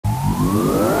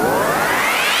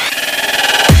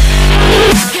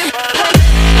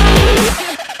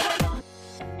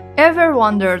Ever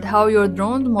wondered how your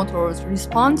drone motors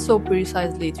respond so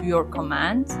precisely to your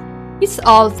commands? It's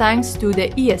all thanks to the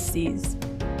ESCs.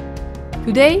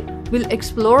 Today, we'll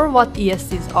explore what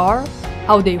ESCs are,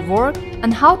 how they work,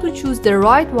 and how to choose the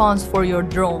right ones for your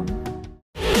drone.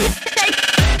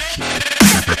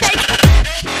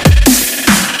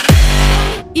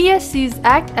 ESCs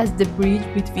act as the bridge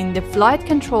between the flight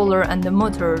controller and the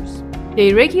motors.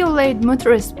 They regulate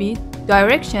motor speed,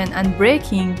 direction, and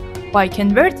braking by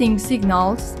converting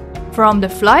signals from the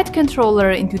flight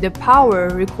controller into the power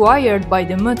required by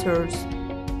the motors.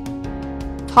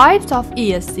 Types of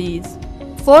ESCs: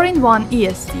 4-in-1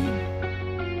 ESC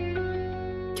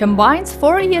combines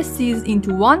 4 ESCs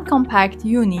into one compact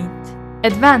unit.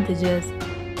 Advantages: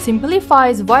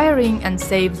 simplifies wiring and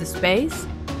saves space,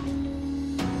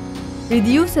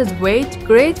 reduces weight,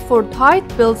 great for tight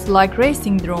builds like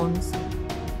racing drones,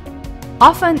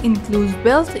 often includes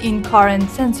built-in current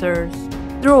sensors.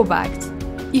 Drawbacks: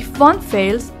 if one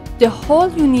fails, the whole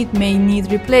unit may need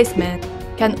replacement,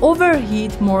 can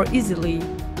overheat more easily.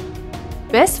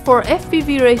 Best for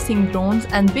FPV racing drones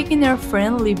and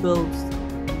beginner-friendly builds.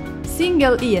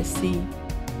 Single ESC.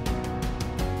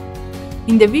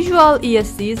 Individual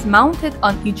ESCs mounted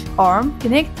on each arm,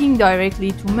 connecting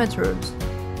directly to motors.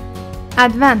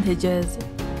 Advantages: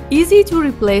 easy to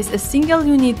replace a single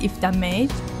unit if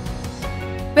damaged,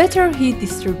 better heat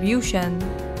distribution.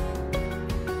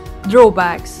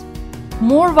 Drawbacks: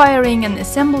 more wiring and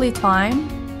assembly time,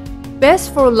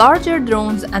 best for larger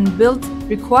drones and builds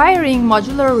requiring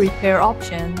modular repair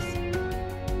options.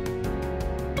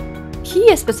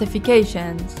 Key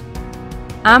specifications: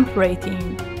 amp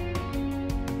rating.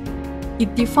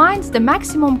 It defines the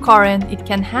maximum current it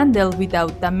can handle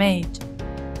without damage.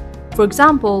 For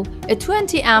example, a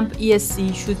 20 amp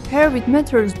ESC should pair with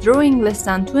motors drawing less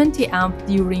than 20 amp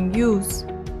during use.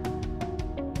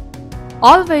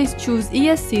 Always choose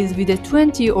ESCs with a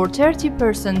 20 or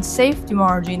 30% safety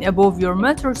margin above your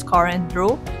motor's current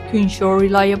draw to ensure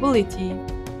reliability.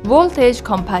 Voltage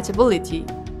compatibility.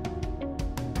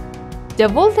 The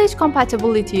voltage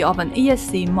compatibility of an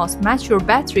ESC must match your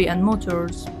battery and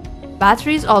motors.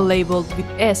 Batteries are labeled with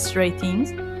S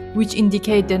ratings, which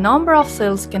indicate the number of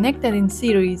cells connected in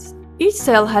series. Each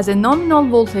cell has a nominal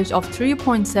voltage of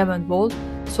 3.7 volt,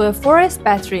 so a 4S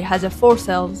battery has 4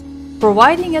 cells,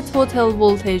 providing a total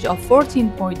voltage of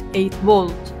 14.8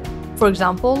 volt. For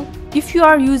example, if you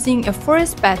are using a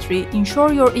 4S battery,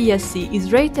 ensure your ESC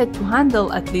is rated to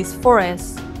handle at least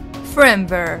 4S.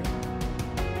 Firmware.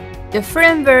 The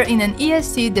firmware in an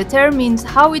ESC determines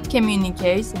how it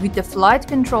communicates with the flight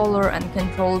controller and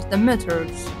controls the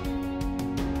motors.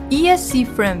 ESC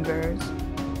firmwares.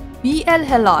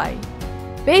 BLHeli,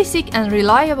 basic and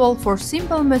reliable for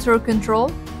simple motor control,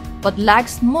 but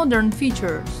lacks modern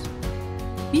features.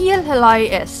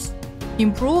 BLHeli-S,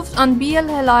 improves on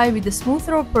BLHeli with a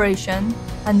smoother operation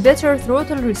and better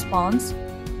throttle response,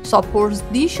 supports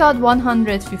D-Shot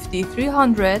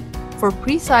 150-300 for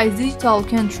precise digital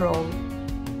control.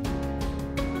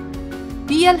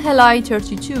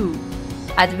 BLHeli-32,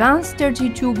 advanced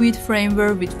 32-bit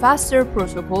firmware with faster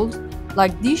protocols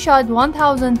like D-Shot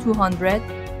 1200,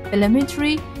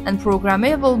 Telemetry, and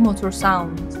programmable motor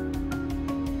sound.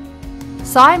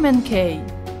 SimonK,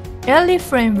 early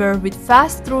firmware with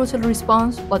fast throttle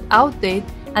response but outdated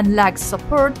and lacks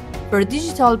support for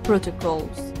digital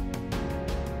protocols.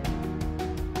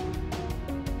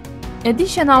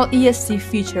 Additional ESC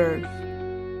features: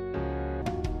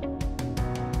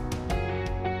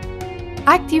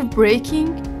 active braking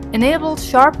enables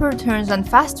sharper turns and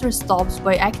faster stops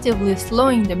by actively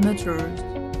slowing the motors.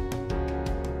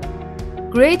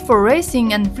 Great for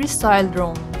racing and freestyle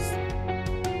drones.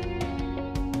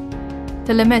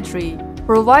 Telemetry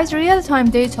provides real-time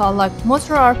data like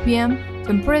motor RPM,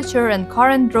 temperature, and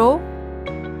current draw,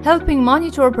 helping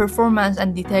monitor performance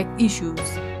and detect issues.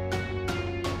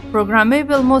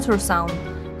 Programmable motor sound,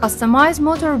 customize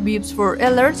motor beeps for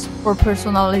alerts or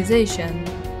personalization.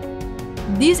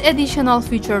 These additional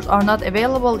features are not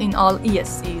available in all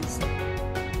ESCs.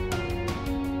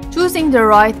 Choosing the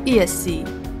right ESC.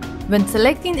 When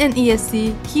selecting an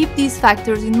ESC, keep these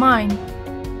factors in mind.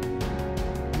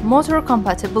 Motor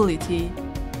compatibility.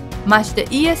 Match the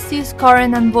ESC's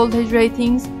current and voltage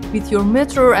ratings with your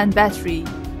motor and battery.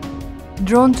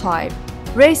 Drone type.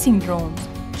 Racing drones.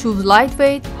 Choose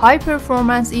lightweight,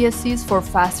 high-performance ESCs for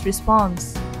fast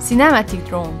response. Cinematic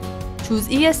drone. Choose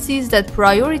ESCs that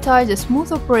prioritize a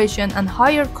smooth operation and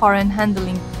higher current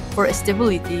handling for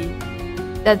stability.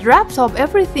 That wraps up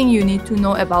everything you need to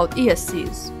know about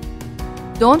ESCs.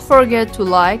 Don't forget to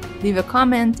like, leave a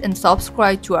comment and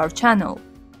subscribe to our channel.